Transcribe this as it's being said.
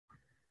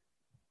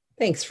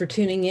Thanks for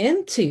tuning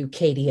in to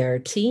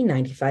KDRT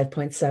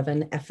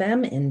 95.7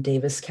 FM in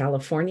Davis,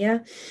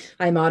 California.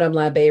 I'm Autumn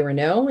Labbe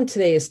Renault, and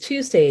today is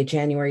Tuesday,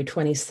 January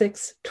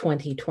 26,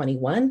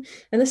 2021,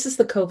 and this is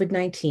the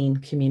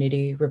COVID-19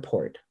 Community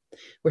Report.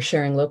 We're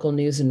sharing local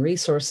news and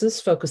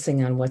resources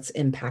focusing on what's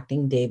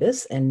impacting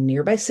Davis and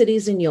nearby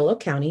cities in Yolo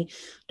County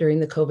during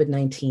the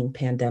COVID-19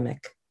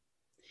 pandemic.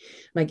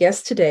 My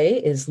guest today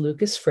is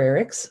Lucas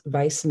Frerichs,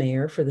 Vice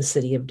Mayor for the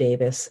City of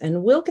Davis,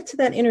 and we'll get to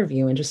that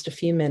interview in just a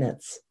few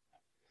minutes.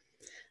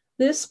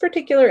 This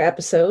particular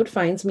episode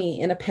finds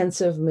me in a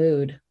pensive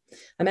mood.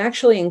 I'm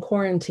actually in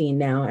quarantine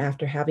now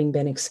after having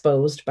been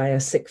exposed by a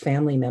sick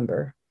family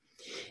member.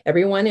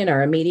 Everyone in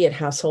our immediate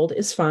household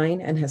is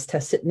fine and has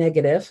tested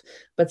negative,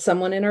 but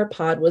someone in our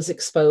pod was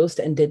exposed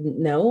and didn't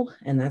know,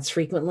 and that's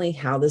frequently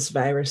how this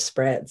virus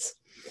spreads.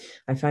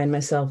 I find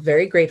myself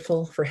very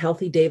grateful for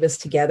Healthy Davis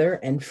Together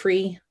and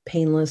free,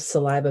 painless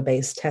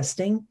saliva-based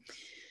testing.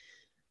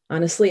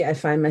 Honestly, I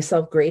find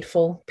myself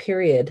grateful,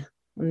 period.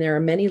 And there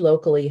are many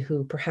locally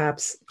who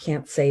perhaps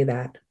can't say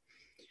that.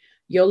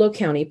 Yolo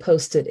County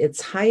posted its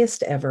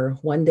highest ever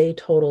one-day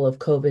total of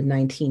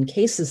COVID-19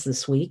 cases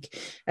this week,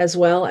 as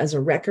well as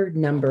a record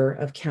number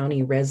of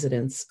county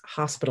residents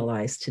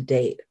hospitalized to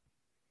date.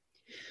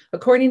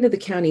 According to the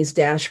county's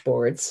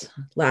dashboards,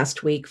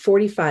 last week,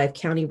 45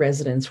 county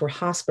residents were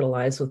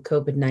hospitalized with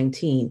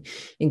COVID-19,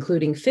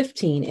 including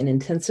 15 in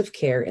intensive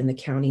care in the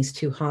county's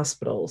 2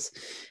 hospitals.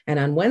 And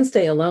on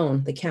Wednesday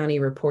alone, the county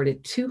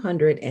reported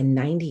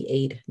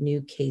 298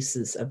 new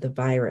cases of the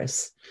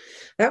virus.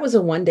 That was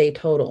a one-day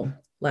total.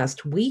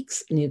 Last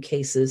week's new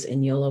cases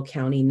in Yolo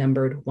County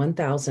numbered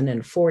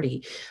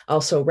 1,040,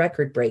 also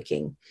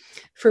record-breaking.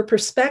 For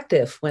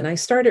perspective, when I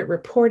started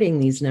reporting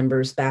these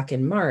numbers back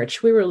in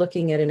March, we were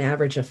looking at an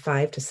average of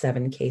 5 to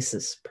 7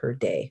 cases per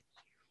day.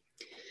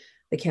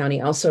 The county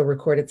also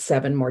recorded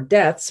 7 more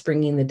deaths,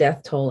 bringing the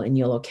death toll in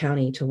Yolo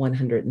County to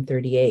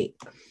 138.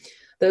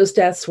 Those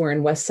deaths were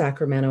in West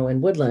Sacramento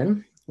and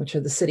Woodland, which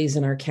are the cities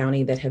in our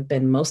county that have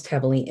been most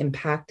heavily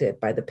impacted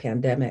by the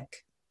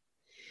pandemic.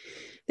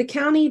 The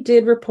county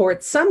did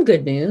report some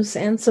good news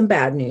and some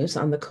bad news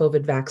on the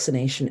COVID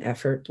vaccination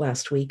effort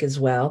last week as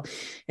well.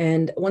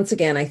 And once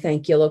again, I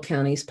thank Yolo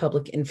County's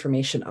Public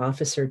Information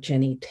Officer,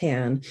 Jenny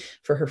Tan,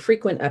 for her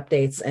frequent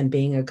updates and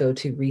being a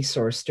go-to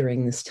resource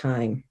during this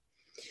time.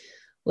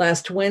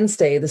 Last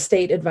Wednesday, the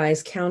state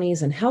advised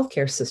counties and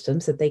healthcare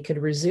systems that they could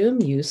resume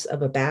use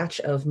of a batch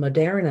of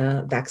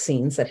Moderna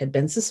vaccines that had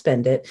been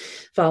suspended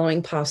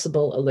following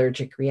possible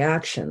allergic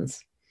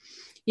reactions.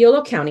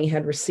 Yolo County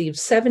had received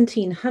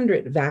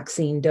 1,700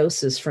 vaccine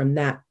doses from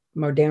that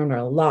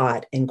Moderna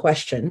lot in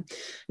question,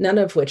 none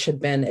of which had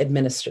been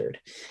administered.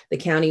 The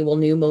county will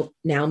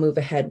now move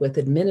ahead with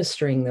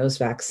administering those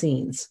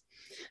vaccines.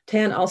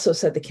 Tan also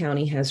said the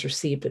county has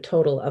received a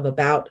total of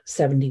about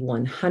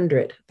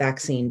 7,100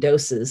 vaccine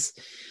doses,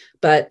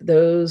 but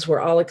those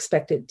were all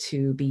expected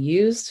to be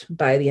used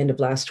by the end of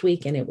last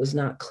week, and it was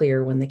not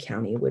clear when the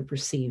county would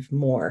receive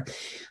more.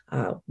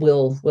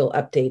 We'll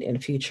update in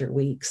future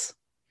weeks.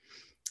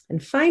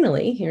 And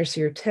finally, here's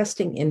your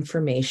testing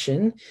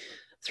information.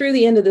 Through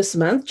the end of this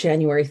month,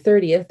 January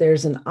 30th,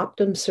 there's an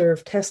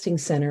OptumServe testing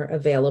center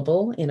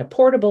available in a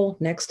portable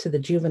next to the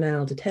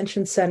Juvenile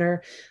Detention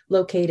Center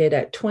located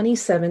at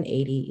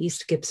 2780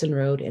 East Gibson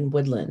Road in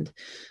Woodland.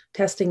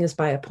 Testing is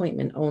by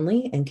appointment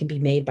only and can be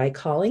made by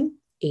calling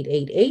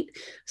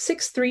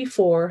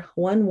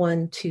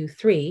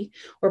 888-634-1123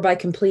 or by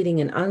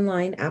completing an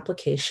online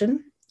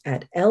application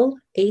at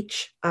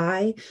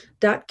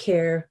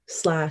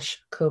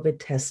lhi.care/COVID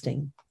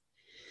testing.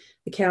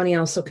 The county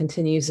also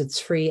continues its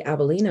free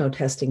Avellino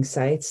testing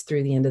sites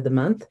through the end of the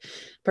month.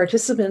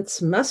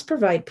 Participants must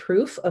provide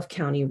proof of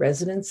county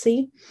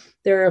residency.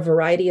 There are a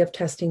variety of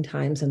testing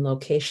times and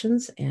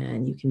locations,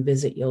 and you can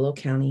visit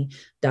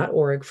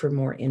yolocounty.org for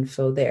more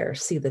info there.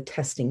 See the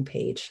testing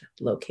page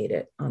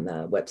located on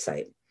the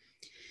website.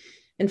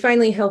 And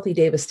finally, Healthy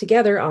Davis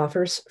Together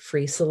offers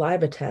free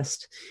saliva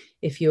test.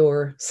 If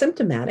you're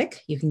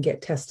symptomatic, you can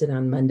get tested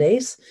on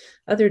Mondays.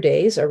 Other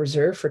days are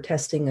reserved for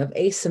testing of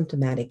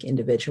asymptomatic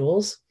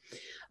individuals.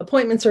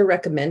 Appointments are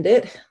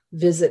recommended.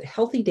 Visit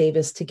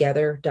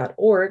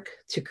healthydavistogether.org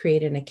to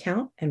create an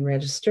account and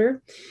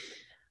register.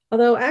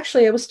 Although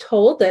actually I was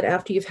told that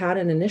after you've had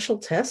an initial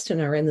test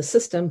and are in the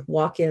system,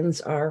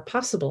 walk-ins are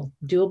possible,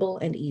 doable,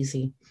 and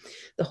easy.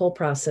 The whole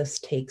process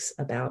takes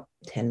about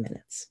 10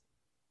 minutes.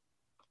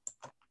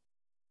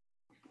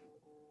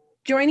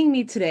 Joining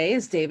me today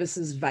is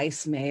Davis's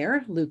Vice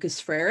Mayor, Lucas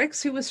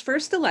Frerichs, who was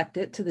first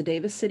elected to the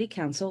Davis City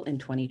Council in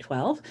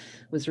 2012,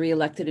 was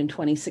reelected in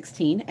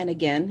 2016, and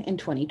again in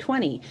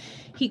 2020.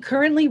 He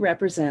currently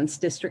represents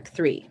District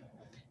 3.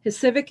 His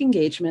civic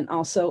engagement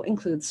also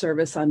includes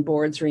service on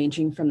boards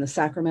ranging from the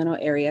Sacramento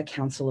Area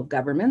Council of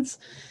Governments,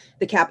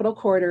 the Capital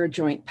Corridor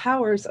Joint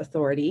Powers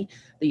Authority,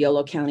 the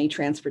Yolo County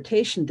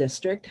Transportation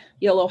District,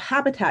 Yolo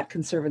Habitat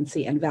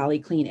Conservancy, and Valley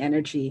Clean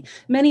Energy,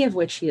 many of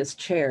which he has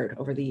chaired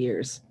over the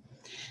years.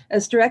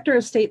 As Director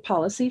of State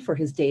Policy for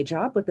his day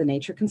job with the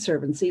Nature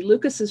Conservancy,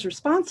 Lucas is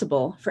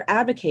responsible for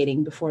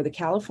advocating before the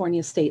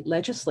California State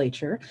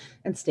Legislature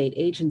and state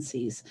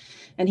agencies.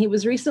 And he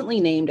was recently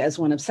named as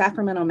one of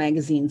Sacramento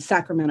Magazine's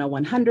Sacramento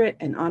 100,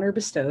 an honor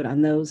bestowed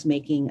on those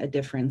making a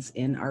difference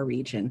in our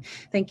region.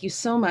 Thank you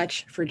so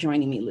much for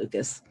joining me,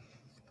 Lucas.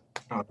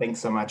 Oh, thanks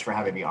so much for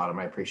having me, Autumn.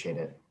 I appreciate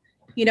it.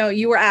 You know,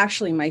 you were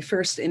actually my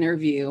first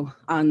interview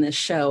on this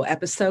show,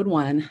 episode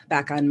 1,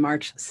 back on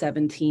March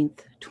 17th,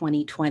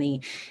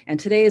 2020. And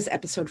today is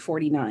episode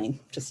 49,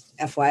 just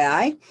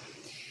FYI.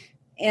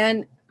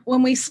 And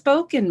when we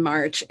spoke in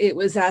March, it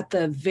was at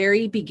the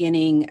very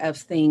beginning of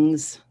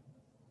things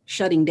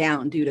shutting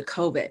down due to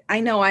COVID. I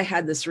know I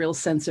had this real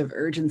sense of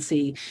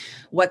urgency.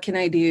 What can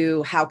I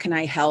do? How can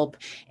I help?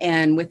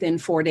 And within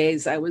 4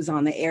 days, I was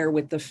on the air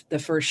with the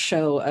first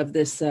show of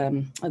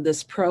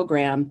this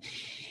program.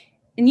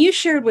 And you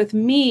shared with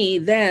me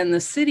then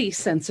the city's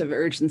sense of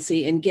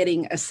urgency in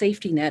getting a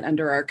safety net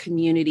under our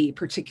community,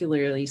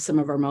 particularly some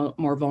of our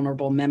more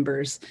vulnerable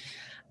members.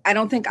 I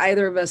don't think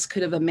either of us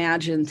could have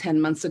imagined 10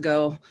 months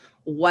ago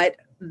what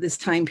this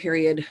time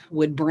period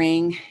would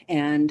bring.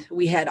 And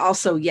we had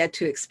also yet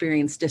to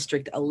experience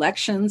district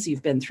elections.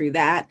 You've been through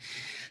that.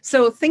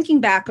 So thinking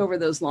back over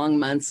those long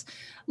months,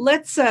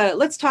 let's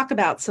talk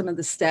about some of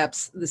the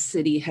steps the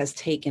city has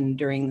taken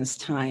during this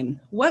time.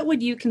 What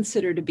would you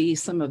consider to be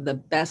some of the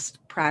best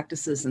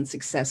practices and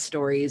success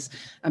stories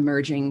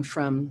emerging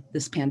from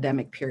this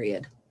pandemic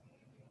period?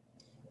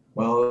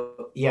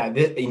 Well, yeah,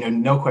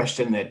 no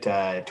question that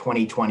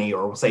 2020,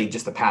 or we'll say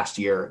just the past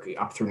year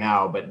up through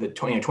now, but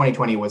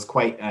 2020 was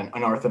quite an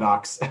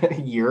unorthodox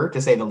year,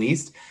 to say the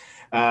least.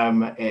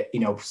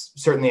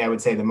 Certainly I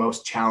would say the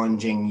most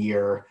challenging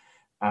year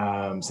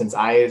since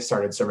I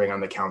started serving on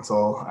the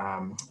council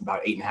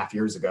about 8.5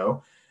 years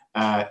ago.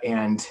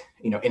 And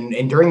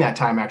during that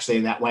time, actually,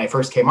 that when I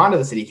first came onto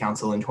the city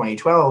council in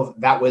 2012,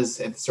 that was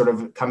sort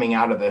of coming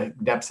out of the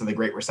depths of the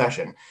Great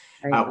Recession.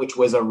 Right. Which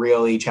was a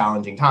really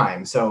challenging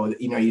time. So,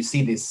 you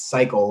see these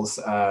cycles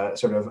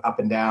sort of up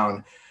and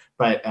down,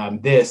 but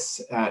this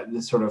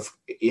sort of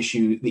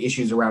the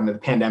issues around the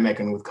pandemic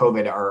and with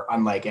COVID are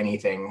unlike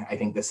anything I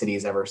think the city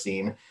has ever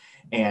seen,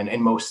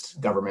 and most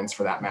governments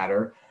for that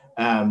matter.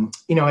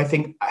 I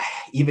think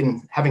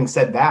even having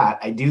said that,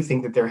 I do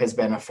think that there has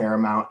been a fair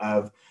amount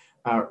of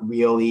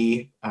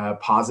really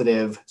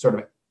positive sort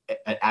of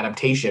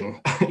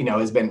adaptation,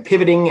 has been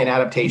pivoting and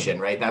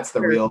adaptation, right? That's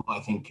the real, I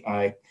think,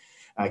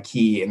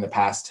 key in the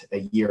past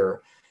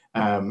year.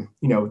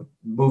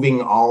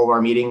 Moving all of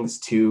our meetings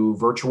to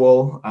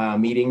virtual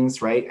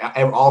meetings, right?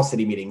 All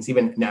city meetings,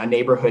 even a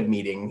neighborhood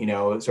meeting,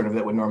 sort of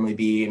that would normally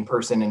be in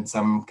person in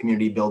some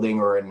community building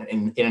or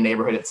in a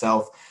neighborhood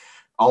itself.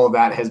 All of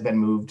that has been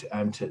moved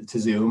to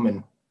Zoom,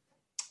 and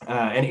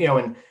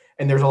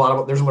there's a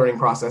learning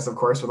process, of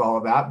course, with all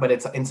of that. But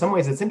it's in some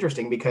ways it's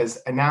interesting because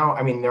now,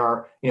 there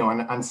are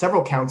on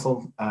several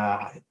council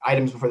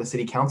items before the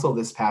city council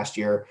this past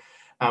year,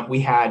 we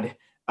had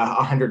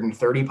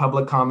 130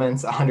 public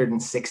comments,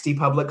 160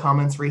 public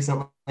comments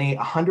recently,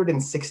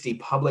 160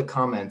 public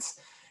comments,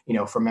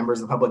 from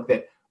members of the public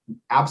that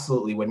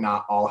absolutely would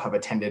not all have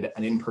attended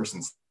an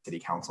in-person city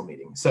council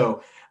meeting.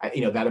 So,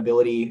 that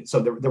ability. So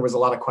there was a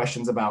lot of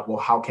questions about, well,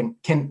 how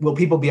will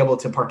people be able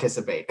to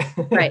participate?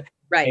 Right.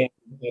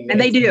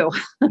 And they do.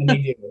 And they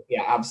do.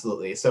 Yeah,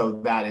 absolutely.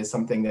 So that is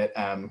something that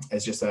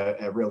is just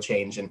a real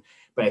change,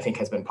 but I think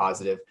has been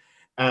positive.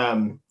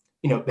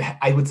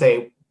 I would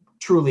say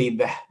truly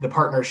the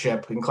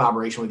partnership and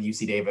collaboration with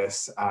UC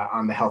Davis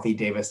on the Healthy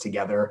Davis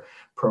Together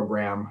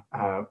program,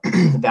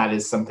 that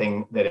is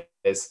something that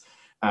is,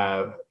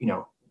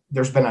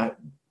 there's been a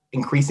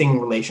increasing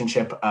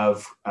relationship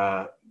of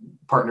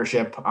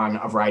partnership on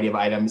a variety of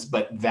items,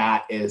 but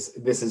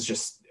this is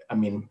just,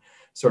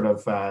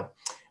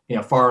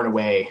 far and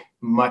away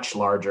much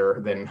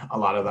larger than a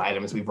lot of the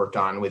items we've worked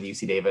on with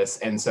UC Davis.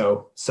 And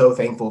so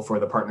thankful for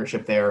the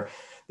partnership there.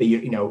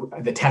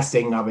 The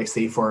testing,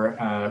 obviously,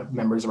 for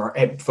members of our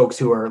folks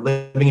who are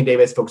living in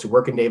Davis, folks who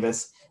work in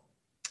Davis,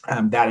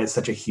 that is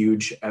such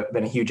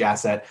been a huge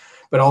asset.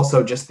 But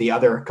also just the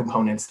other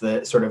components,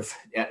 the sort of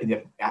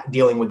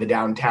dealing with the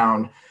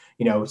downtown,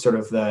 sort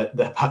of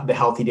the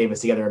Healthy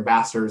Davis Together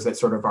ambassadors that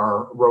sort of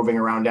are roving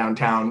around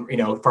downtown,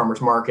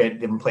 farmers market,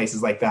 different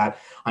places like that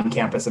on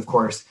campus, of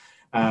course.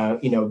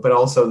 But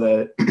also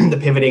the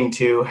pivoting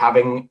to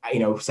having,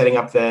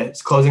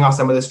 closing off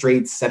some of the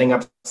streets, setting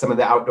up some of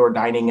the outdoor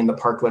dining in the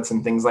parklets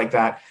and things like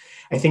that.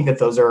 I think that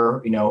those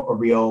are,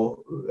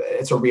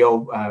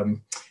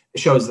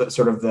 shows that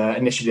sort of the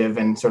initiative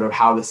and sort of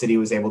how the city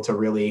was able to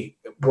really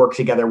work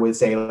together with,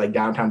 say, like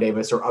Downtown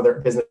Davis or other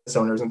business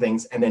owners and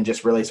things, and then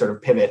just really sort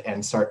of pivot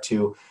and start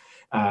to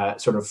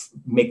sort of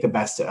make the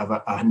best of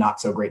a not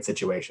so great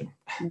situation.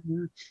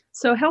 Mm-hmm.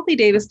 So Healthy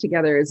Davis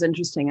Together is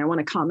interesting. I want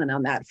to comment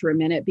on that for a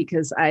minute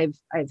because I've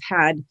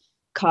had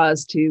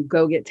cause to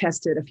go get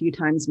tested a few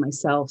times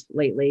myself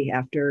lately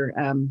after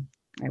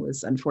I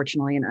was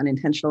unfortunately and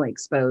unintentionally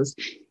exposed,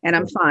 and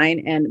I'm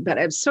fine. But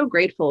I'm so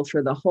grateful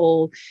for the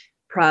whole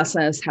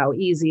process, how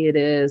easy it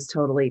is,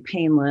 totally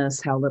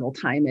painless, how little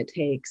time it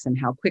takes, and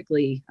how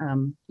quickly,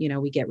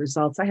 we get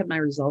results. I had my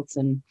results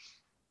in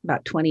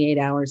about 28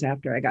 hours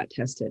after I got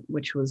tested,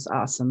 which was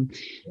awesome.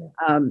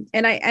 Yeah.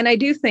 And I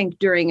do think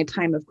during a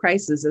time of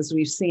crisis, as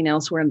we've seen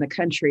elsewhere in the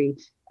country,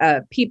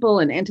 people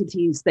and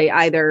entities, they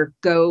either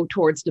go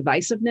towards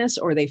divisiveness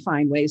or they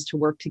find ways to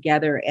work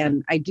together.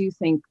 And I do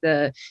think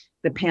the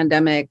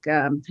pandemic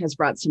has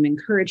brought some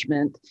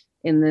encouragement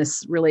in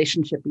this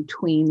relationship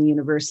between the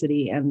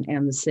university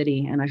and the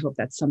city. And I hope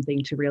that's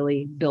something to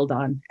really build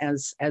on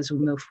as we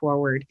move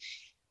forward.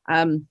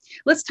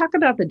 Let's talk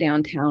about the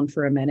downtown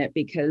for a minute,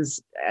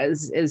 because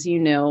as you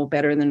know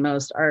better than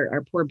most,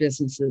 our poor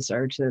businesses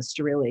are just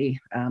really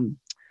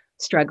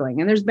struggling.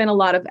 And there's been a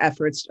lot of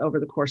efforts over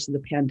the course of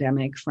the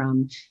pandemic,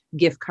 from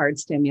gift card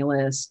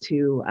stimulus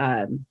to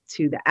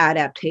the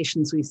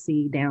adaptations we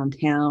see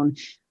downtown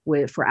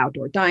for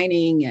outdoor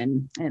dining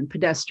and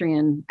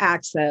pedestrian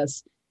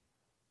access.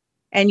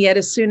 And yet,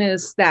 as soon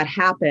as that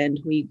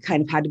happened, we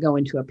kind of had to go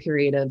into a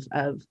period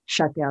of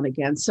shutdown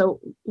again. So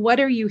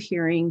what are you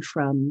hearing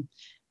from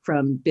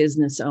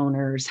business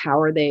owners? How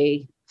are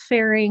they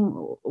faring?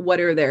 What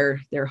are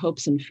their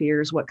hopes and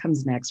fears? What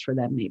comes next for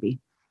them, maybe?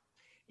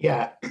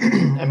 Yeah,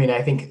 I mean,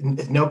 I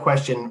think no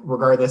question,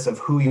 regardless of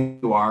who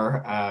you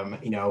are,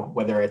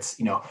 whether it's,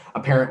 a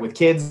parent with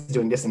kids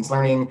doing distance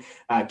learning,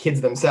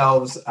 kids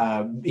themselves,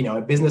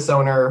 a business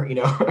owner,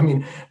 I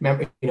mean,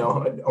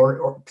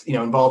 or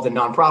involved in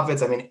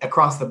nonprofits. I mean,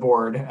 across the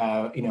board,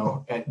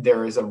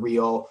 there is a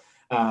real,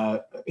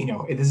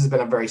 this has been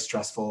a very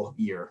stressful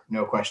year,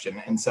 no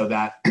question. And so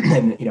that,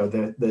 and,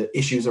 the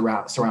issues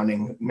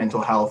surrounding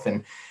mental health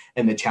and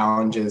the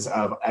challenges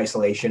of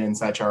isolation and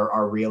such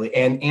are really,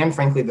 and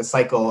frankly, the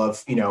cycle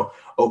of,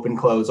 open,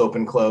 close,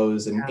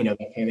 and, that kind of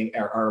thing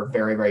are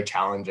very, very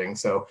challenging.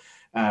 So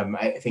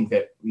I think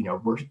that,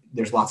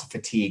 there's lots of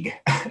fatigue,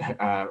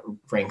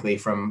 frankly,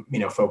 from,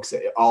 folks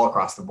all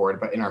across the board,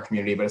 but in our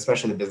community, but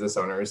especially the business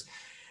owners.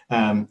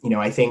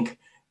 I think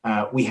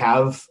we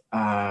have,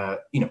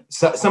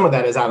 some of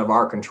that is out of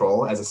our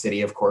control as a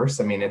city, of course.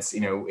 I mean, it's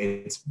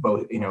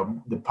both,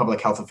 the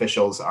public health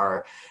officials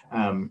are,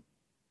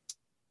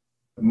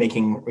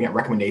 making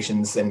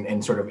recommendations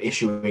and sort of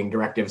issuing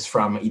directives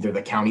from either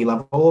the county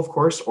level, of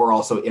course, or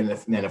also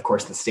then of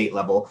course the state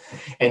level.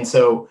 And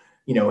so,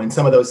 and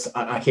some of those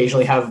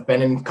occasionally have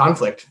been in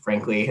conflict,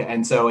 frankly.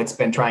 And so it's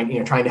been trying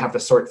to have to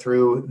sort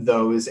through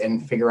those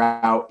and figure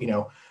out,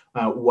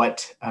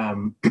 what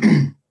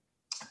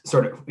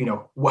sort of,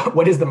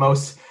 what is the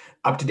most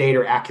up-to-date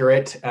or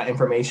accurate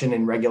information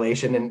and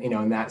regulation,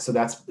 and that. So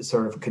that's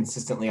sort of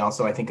consistently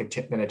also, I think,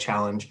 been a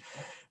challenge.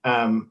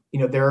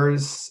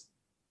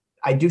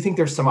 I do think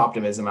there's some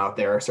optimism out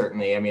there,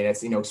 certainly. I mean, it's,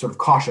 sort of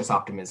cautious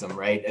optimism,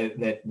 right?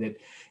 That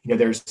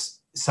there's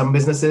some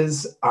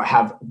businesses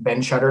have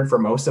been shuttered for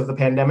most of the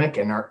pandemic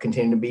and are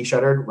continuing to be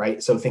shuttered,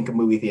 right? So think of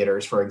movie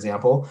theaters, for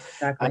example.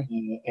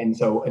 Exactly. And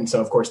so,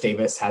 of course,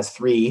 Davis has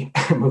 3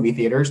 movie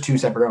theaters, 2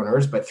 separate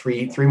owners, but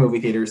three movie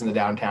theaters in the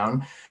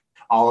downtown,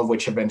 all of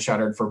which have been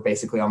shuttered for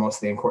basically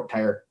almost the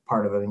entire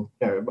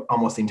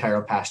almost the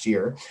entire past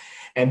year.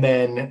 And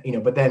then,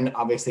 but then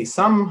obviously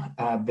some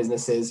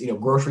businesses,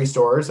 grocery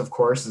stores, of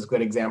course, is a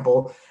good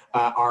example,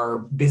 are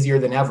busier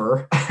than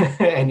ever.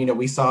 And,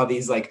 we saw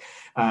these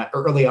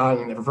early on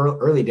in the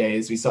early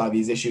days, we saw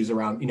these issues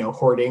around,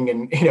 hoarding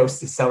and,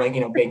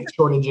 selling, bank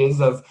shortages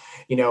of,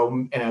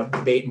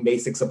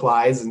 basic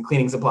supplies and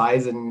cleaning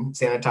supplies and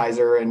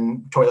sanitizer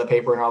and toilet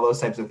paper and all those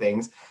types of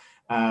things.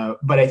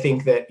 But I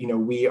think that,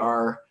 we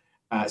are,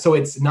 so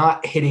it's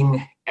not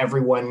hitting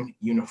everyone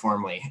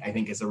uniformly, I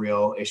think, is a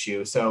real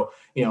issue. So,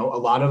 a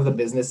lot of the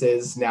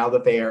businesses, now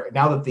that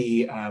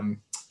the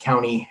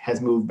county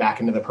has moved back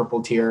into the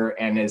purple tier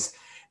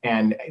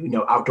and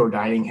outdoor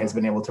dining has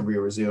been able to be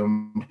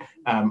resumed,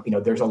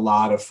 there's a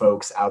lot of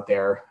folks out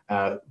there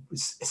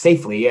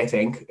safely, I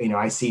think,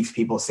 I see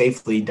people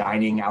safely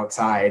dining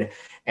outside.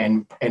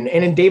 And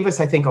in Davis,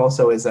 I think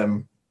also is,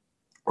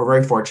 we're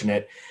very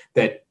fortunate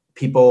that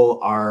people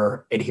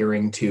are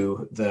adhering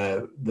to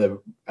the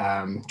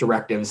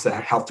directives, the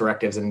health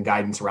directives and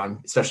guidance around,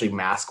 especially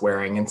mask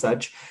wearing and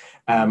such.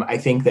 I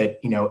think that,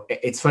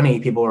 it's funny,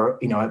 people are,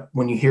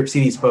 when you see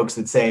these folks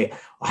that say,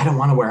 well, I don't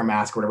want to wear a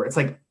mask or whatever, it's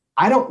like,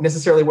 I don't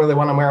necessarily really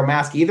want to wear a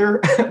mask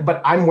either,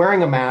 but I'm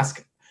wearing a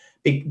mask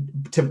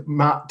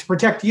to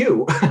protect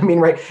you. I mean,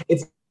 right.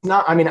 It's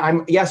not, I mean,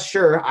 yes,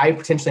 sure, I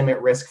potentially am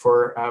at risk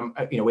for,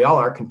 we all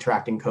are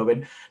contracting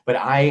COVID, but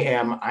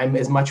I'm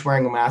as much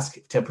wearing a mask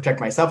to protect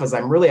myself as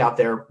I'm really out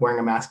there wearing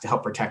a mask to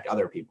help protect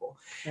other people.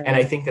 Right. And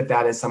I think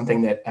that is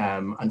something that,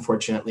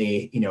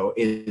 unfortunately,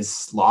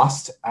 is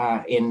lost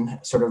in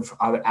sort of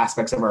other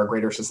aspects of our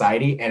greater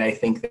society. And I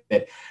think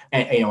that,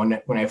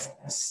 when I've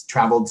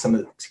traveled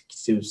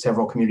to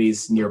several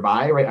communities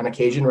nearby, right, on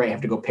occasion, right, I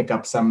have to go pick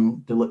up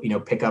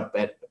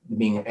at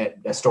being at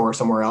a store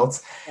somewhere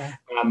else. Yeah.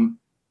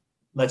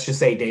 let's just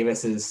say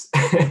Davis is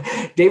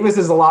Davis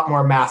is a lot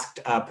more masked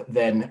up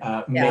than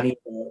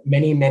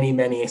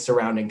many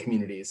surrounding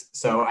communities.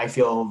 So I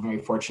feel very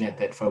fortunate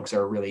that folks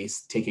are really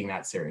taking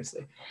that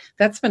seriously.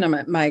 That's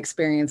been my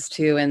experience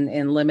too,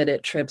 in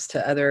limited trips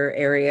to other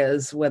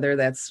areas, whether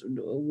that's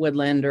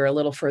Woodland or a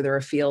little further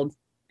afield.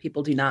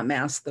 People do not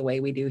mask the way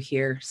we do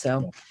here.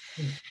 So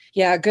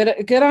yeah,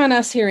 good on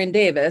us here in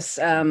Davis.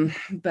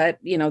 But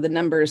the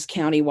numbers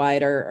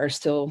countywide are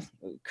still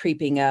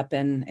creeping up,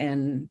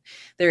 and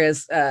there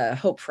is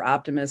hope for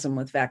optimism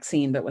with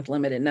vaccine, but with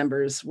limited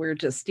numbers, we're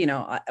just,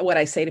 what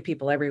I say to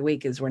people every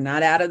week is we're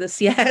not out of this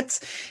yet,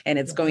 and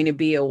it's going to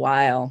be a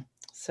while.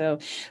 So,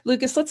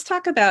 Lucas, let's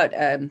talk about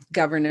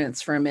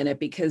governance for a minute,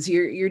 because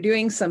you're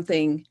doing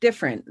something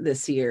different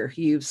this year.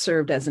 You've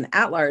served as an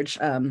at-large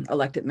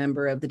elected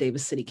member of the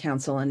Davis City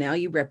Council, and now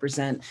you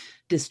represent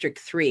District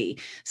 3.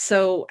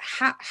 So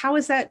how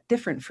is that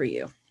different for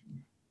you?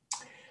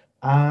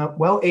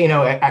 Well,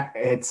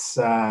 it's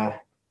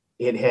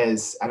it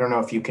has. I don't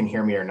know if you can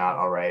hear me or not.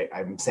 All right,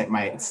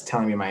 it's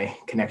telling me my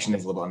connection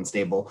is a little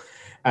unstable.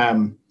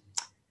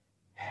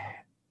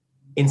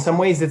 In some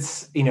ways,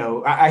 it's,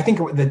 I think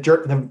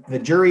the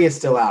jury is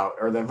still out,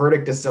 or the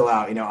verdict is still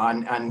out,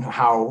 on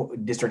how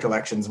district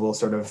elections will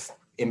sort of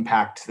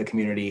impact the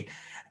community.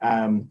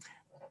 I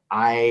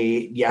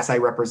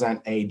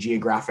represent a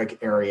geographic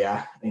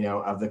area,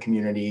 of the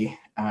community,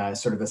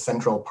 sort of the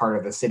central part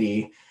of the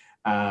city.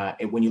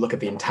 When you look at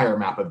the entire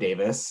map of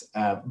Davis,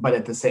 but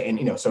at the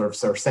same,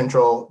 sort of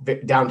central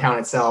downtown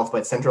itself,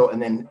 but central,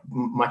 and then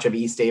much of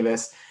East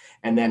Davis.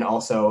 And then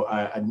also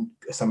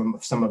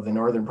some of the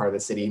northern part of the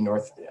city,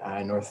 north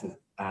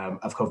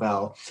of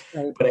Covell.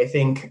 Right. But I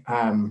think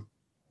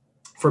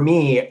for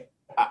me,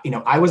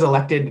 I was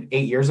elected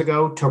 8 years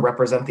ago to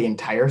represent the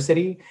entire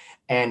city,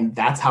 and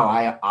that's how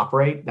I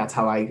operate. That's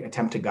how I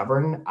attempt to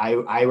govern.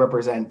 I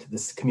represent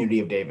this community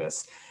of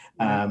Davis,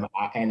 and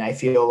I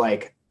feel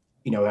like,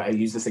 I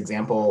use this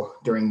example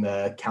during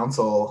the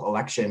council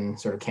election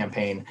sort of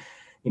campaign.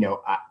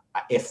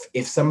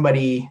 If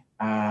somebody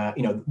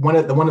one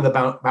of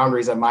the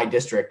boundaries of my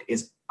district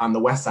is on the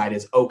west side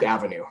is Oak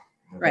Avenue.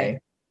 Okay? Right.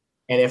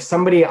 And if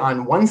somebody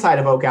on one side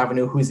of Oak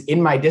Avenue who's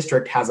in my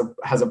district has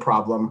a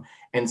problem,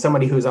 and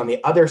somebody who's on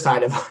the other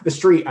side of the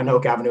street on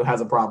Oak Avenue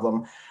has a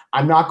problem,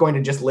 I'm not going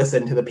to just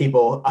listen to the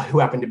people who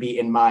happen to be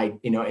in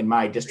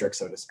my district,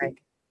 so to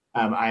speak.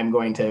 Right. I'm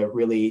going to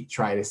really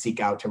try to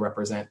seek out to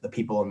represent the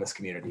people in this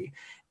community.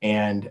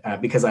 And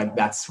because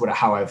that's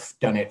how I've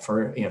done it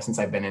for, since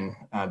I've been in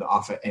the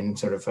office, in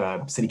sort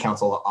of city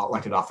council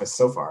elected office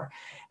so far.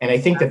 And I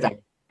think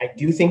I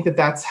do think that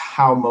that's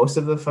how most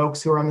of the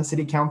folks who are on the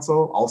city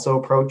council also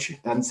approach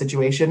the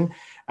situation.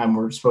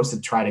 We're supposed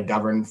to try to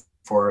govern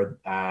for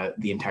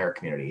the entire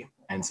community.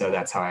 And so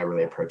that's how I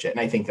really approach it. And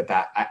I think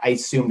that I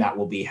assume that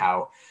will be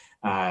how,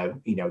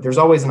 there's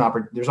always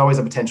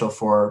a potential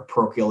for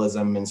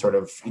parochialism and sort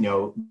of,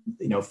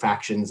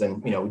 factions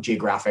and,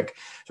 geographic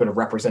sort of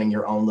representing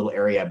your own little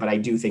area. But I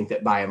do think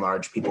that by and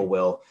large, people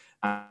will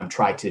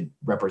try to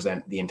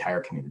represent the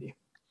entire community.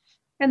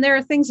 And there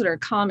are things that are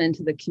common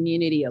to the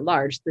community at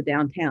large, the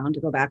downtown, to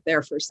go back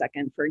there for a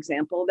second, for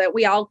example, that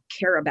we all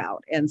care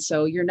about. And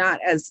so you're not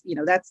as,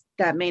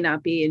 that may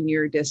not be in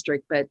your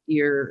district, but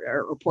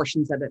or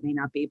portions of it may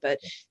not be, but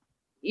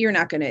you're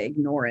not going to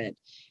ignore it.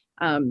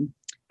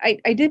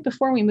 I did,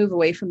 before we move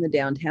away from the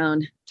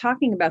downtown,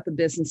 talking about the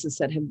businesses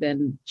that have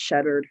been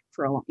shuttered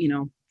for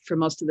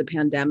most of the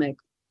pandemic,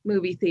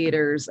 movie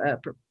theaters,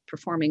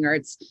 performing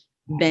arts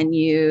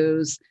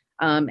venues,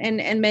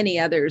 and many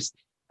others,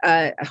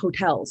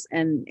 hotels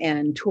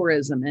and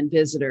tourism and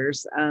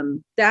visitors.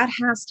 That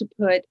has to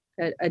put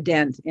a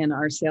dent in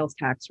our sales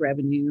tax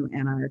revenue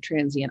and our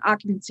transient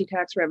occupancy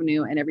tax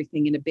revenue and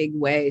everything in a big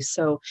way.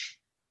 So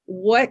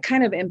what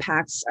kind of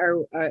impacts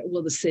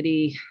will the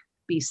city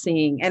be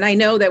seeing? And I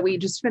know that we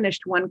just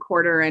finished one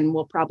quarter and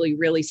we'll probably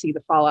really see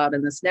the fallout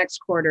in this next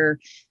quarter,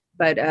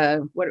 but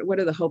what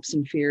are the hopes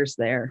and fears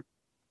there?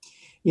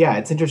 Yeah,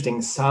 it's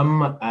interesting.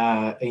 Some,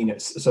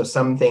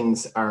 some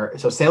things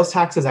so sales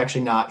tax has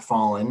actually not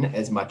fallen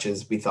as much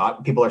as we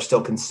thought. People are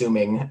still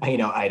consuming,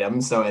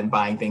 items. So, and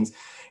buying things,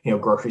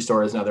 grocery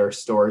stores and other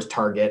stores,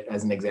 Target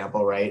as an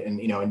example, right? And,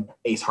 and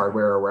Ace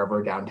Hardware or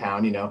wherever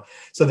downtown,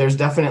 so there's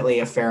definitely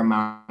a fair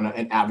amount,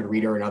 an Avid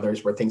Reader and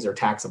others where things are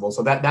taxable.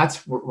 So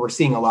we're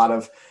seeing a lot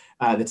of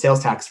the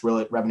sales tax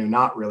revenue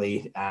not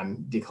really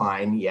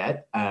decline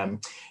yet.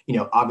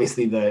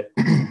 Obviously the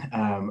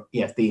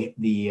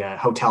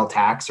hotel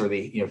tax or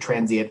the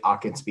transient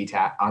occupancy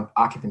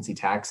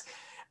tax,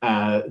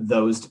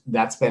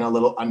 that's been a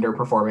little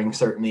underperforming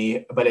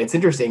certainly. But it's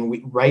interesting.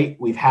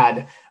 We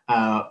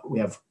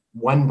have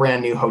one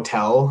brand new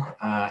hotel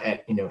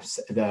at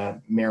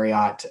the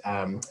Marriott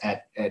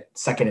at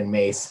 2nd and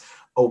Mace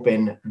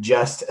open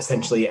just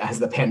essentially as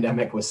the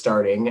pandemic was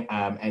starting,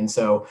 and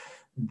so.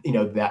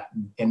 That,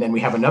 and then we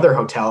have another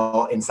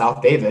hotel in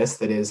South Davis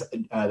that is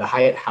the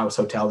Hyatt House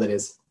Hotel that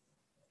is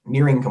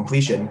nearing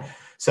completion.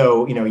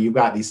 So, you've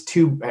got these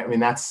two,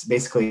 that's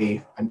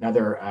basically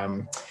another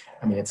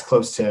I mean,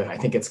 I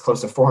think it's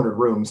close to 400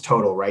 rooms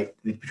total, right,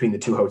 between the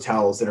two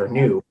hotels that are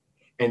new.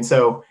 And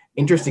so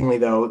interestingly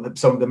though,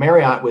 so the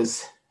Marriott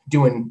was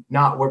doing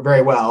not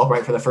very well,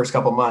 right, for the first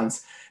couple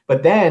months,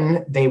 but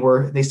then they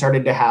were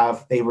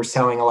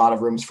selling a lot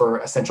of rooms for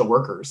essential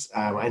workers.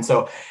 And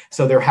so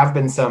there have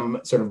been some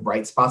sort of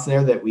bright spots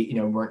there that we,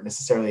 weren't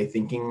necessarily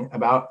thinking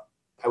about,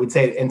 I would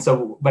say. And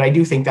so, but I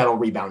do think that'll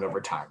rebound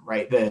over time,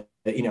 right?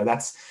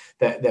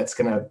 That's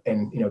gonna,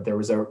 and there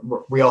was a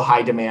real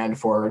high demand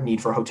for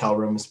need for hotel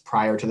rooms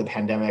prior to the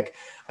pandemic,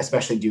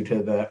 especially due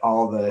to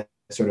all the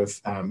sort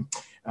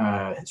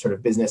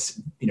of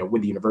business,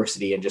 with the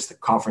university and just the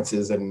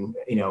conferences and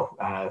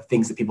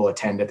things that people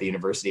attend at the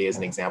university, as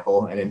an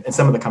example, and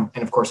some of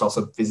and of course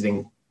also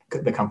visiting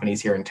the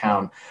companies here in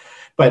town.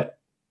 But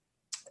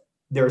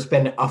there's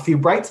been a few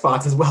bright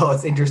spots as well.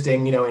 It's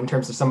interesting, in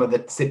terms of some of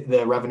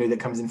the revenue that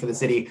comes in for the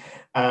city.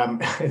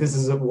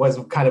 This was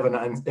kind of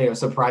an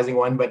surprising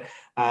one, but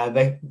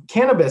the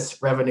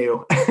cannabis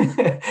revenue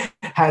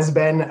has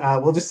been,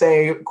 we'll just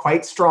say,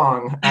 quite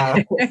strong.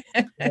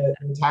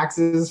 The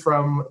taxes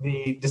from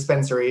the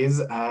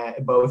dispensaries,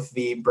 both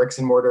the bricks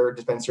and mortar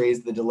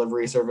dispensaries, the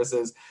delivery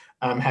services,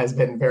 has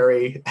been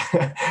very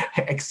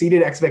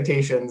exceeded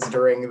expectations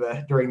during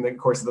the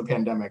course of the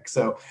pandemic.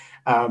 So,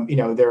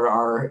 there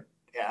are.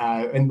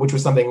 And which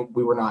was something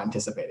we were not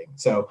anticipating.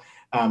 So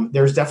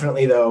there's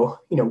definitely, though,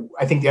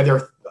 I think the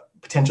other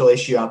potential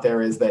issue out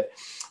there is that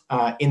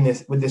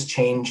with this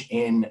change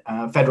in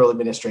federal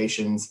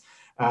administrations,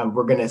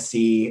 we're going to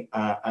see,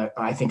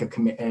 I think, a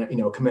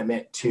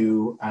commitment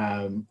to.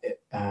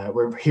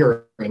 We're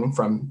hearing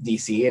from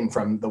DC and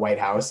from the White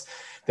House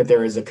that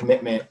there is a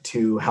commitment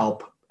to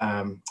help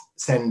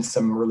send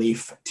some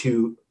relief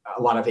to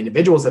a lot of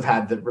individuals have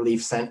had the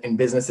relief sent, and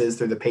businesses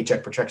through the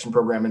Paycheck Protection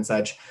Program and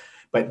such.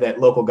 But that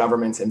local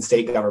governments and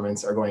state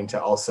governments are going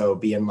to also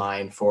be in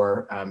line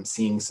for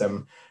seeing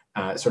some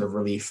sort of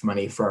relief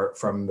money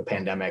from the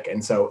pandemic.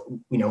 And so,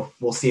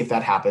 we'll see if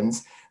that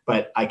happens.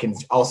 But I can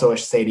also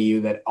say to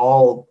you that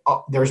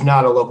there's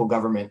not a local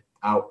government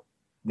out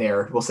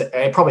there, we'll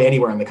say probably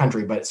anywhere in the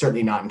country, but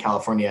certainly not in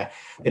California,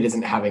 that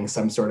isn't having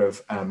some sort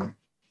of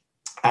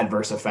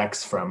adverse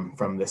effects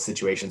from this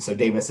situation. So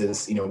Davis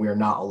is, we are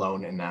not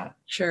alone in that.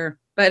 Sure.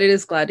 But it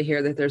is glad to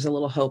hear that there's a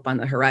little hope on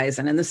the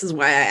horizon. And this is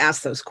why I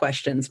ask those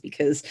questions,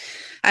 because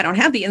I don't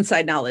have the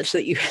inside knowledge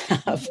that you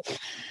have.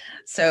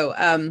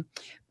 So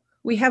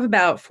we have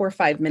about 4 or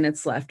 5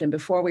 minutes left. And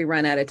before we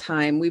run out of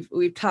time,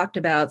 we've talked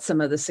about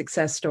some of the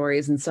success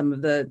stories and some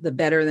of the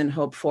better than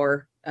hoped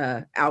for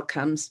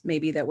outcomes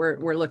maybe that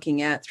we're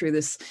looking at through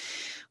this.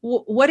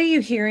 What are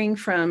you hearing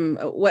from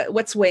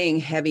what's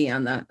weighing heavy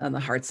on the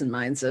hearts and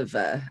minds of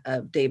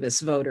Davis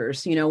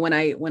voters? When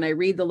I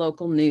read the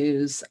local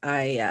news,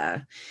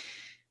 I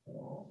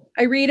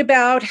read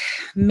about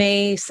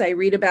mace, I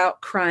read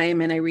about crime,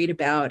 and I read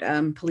about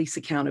police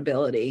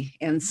accountability.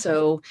 And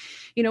so,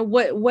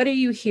 what are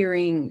you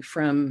hearing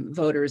from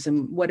voters,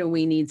 and what do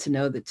we need to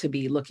know to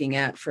be looking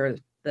at for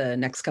the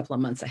next couple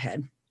of months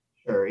ahead?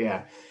 Sure.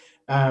 Yeah.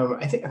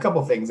 I think a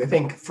couple of things. I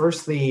think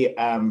firstly,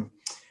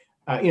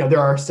 there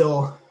are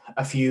still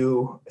a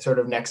few sort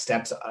of next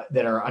steps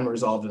that are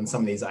unresolved in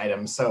some of these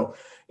items. So,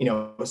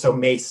 so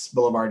Mace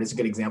Boulevard is a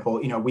good example.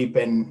 We've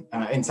been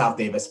in South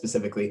Davis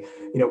specifically,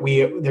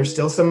 there's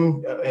still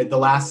some, the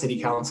last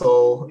city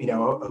council,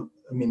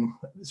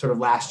 sort of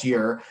last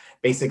year,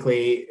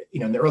 basically,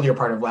 in the earlier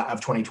part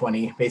of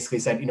 2020, basically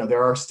said,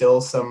 there are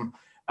still some,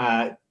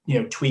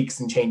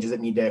 tweaks and changes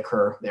that need to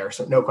occur there.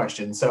 So no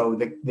question. So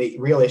the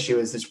real issue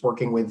is just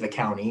working with the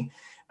county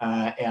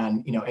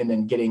and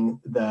then getting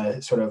the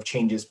sort of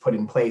changes put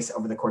in place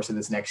over the course of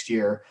this next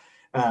year.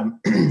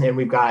 And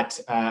we've got,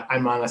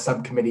 I'm on a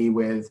subcommittee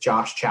with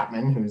Josh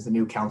Chapman, who's the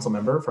new council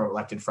member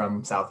elected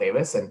from South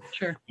Davis. And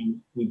sure.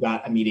 We've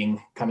got a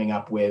meeting coming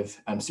up with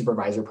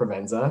Supervisor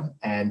Provenza.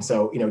 And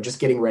so, just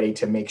getting ready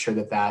to make sure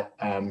that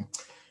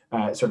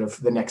sort of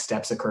the next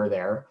steps occur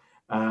there.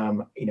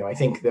 I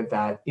think that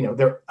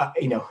there,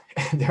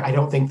 I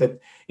don't think that,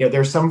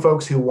 there's some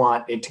folks who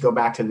want it to go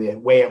back to the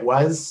way it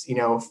was,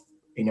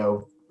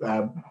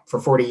 for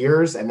 40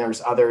 years. And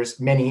there's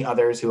many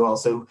others who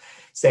also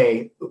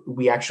say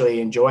we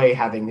actually enjoy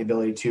having the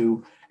ability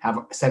to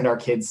send our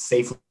kids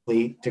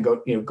safely to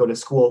go to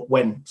school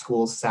when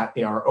schools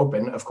are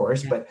open, of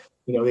course, but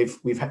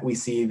we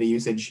see the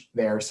usage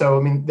there.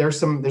 So,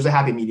 there's a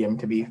happy medium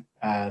to be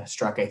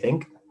struck, I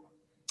think.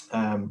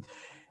 And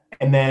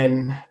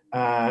then,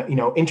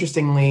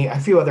 interestingly, a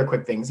few other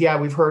quick things. Yeah,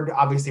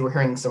 we're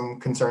hearing some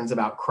concerns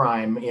about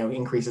crime,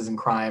 increases in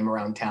crime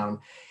around town.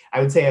 I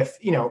would say if,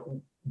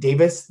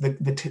 Davis,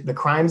 the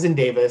crimes in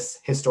Davis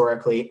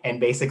historically, and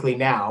basically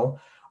now,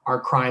 are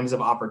crimes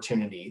of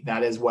opportunity.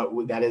 That is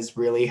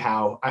really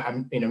how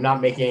I'm,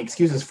 not making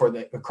excuses for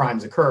the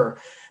crimes occur,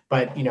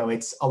 but,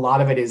 it's a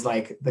lot of it is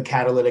like the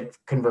catalytic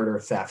converter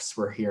thefts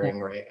we're hearing,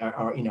 right?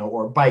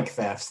 Or bike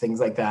thefts, things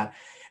like that.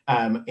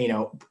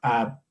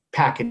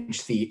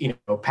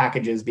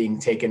 Packages being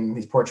taken,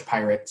 these porch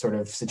pirate sort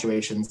of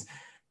situations,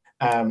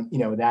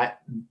 that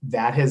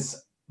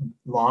has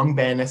long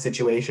been a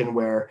situation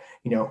where,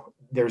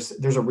 there's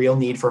a real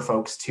need for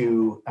folks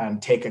to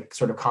take a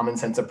sort of common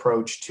sense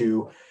approach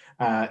to,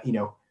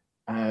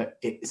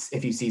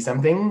 if you see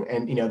something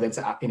and, that's,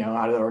 out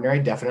of the ordinary,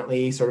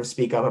 definitely sort of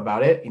speak up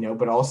about it,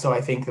 but also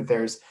I think that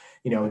there's,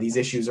 these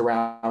issues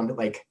around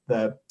like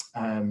the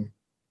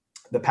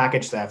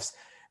package thefts,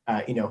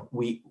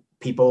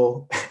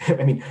 people,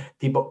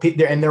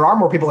 and there are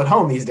more people at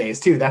home these days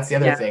too. That's the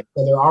other thing.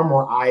 So there are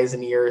more eyes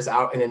and ears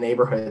out in the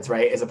neighborhoods,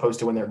 right? As opposed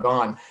to when they're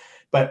gone.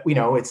 But,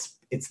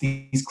 it's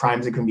these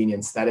crimes of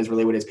convenience. That is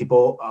really what it is.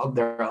 People,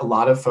 there are a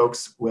lot of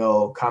folks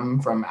will come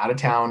from out of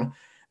town,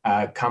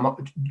 come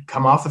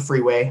off the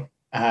freeway,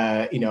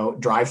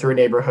 drive through a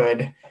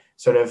neighborhood,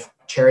 sort of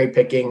cherry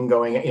picking,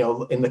 going,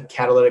 in the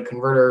catalytic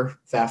converter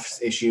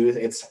thefts issues,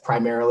 it's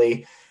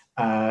primarily,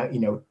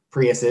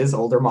 Priuses,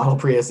 older model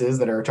Priuses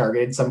that are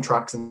targeted, some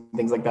trucks and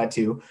things like that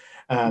too.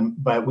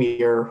 But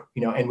we are,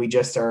 and we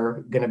just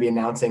are going to be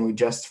announcing, we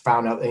just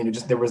found out,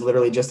 there was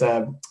literally just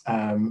a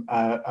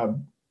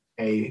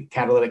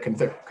catalytic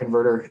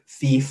converter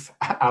thief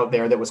out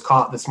there that was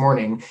caught this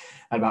morning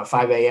at about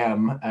 5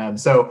 a.m.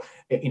 So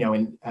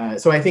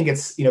I think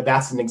it's,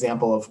 that's an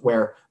example of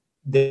where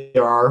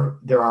there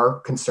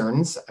are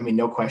concerns. I mean,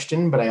 no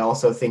question, but I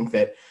also think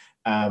that,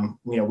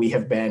 we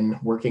have been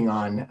working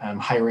on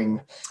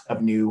hiring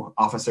of new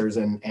officers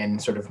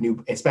and sort of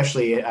new,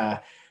 especially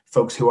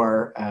folks who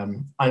are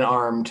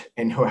unarmed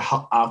and who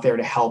are out there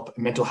to help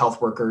mental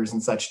health workers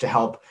and such to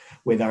help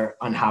with our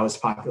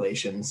unhoused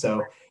population.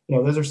 So,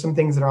 those are some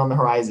things that are on the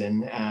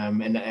horizon.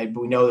 And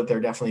we know that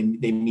they're definitely,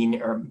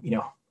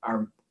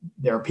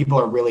 there are people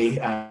are really,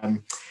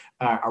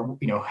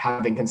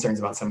 having concerns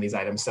about some of these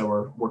items. So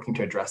we're working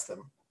to address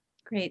them.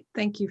 Great.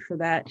 Thank you for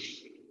that.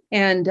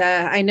 And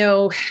I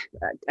know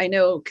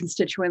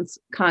constituents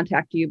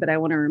contact you, but I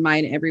want to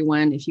remind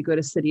everyone, if you go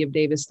to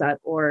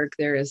cityofdavis.org,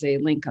 there is a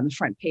link on the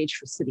front page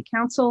for City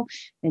Council,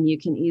 and you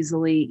can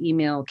easily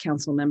email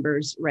council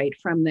members right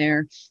from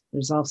there.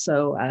 There's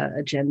also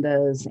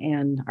agendas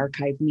and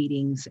archive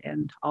meetings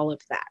and all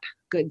of that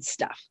good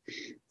stuff.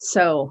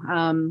 So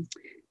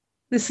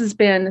this has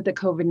been the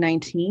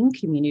COVID-19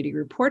 Community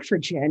Report for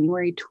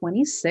January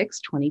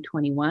 26,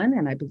 2021,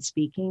 and I've been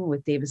speaking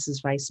with Davis's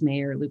Vice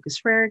Mayor, Lucas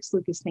Frerichs.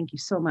 Lucas, thank you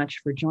so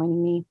much for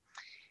joining me.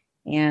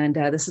 And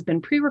this has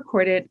been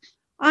pre-recorded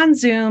on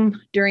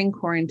Zoom during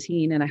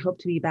quarantine, and I hope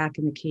to be back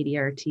in the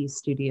KDRT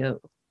studio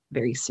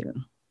very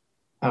soon.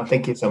 Oh,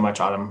 thank you so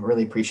much, Autumn.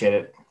 Really appreciate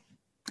it.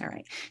 All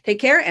right. Take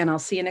care, and I'll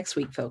see you next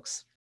week,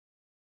 folks.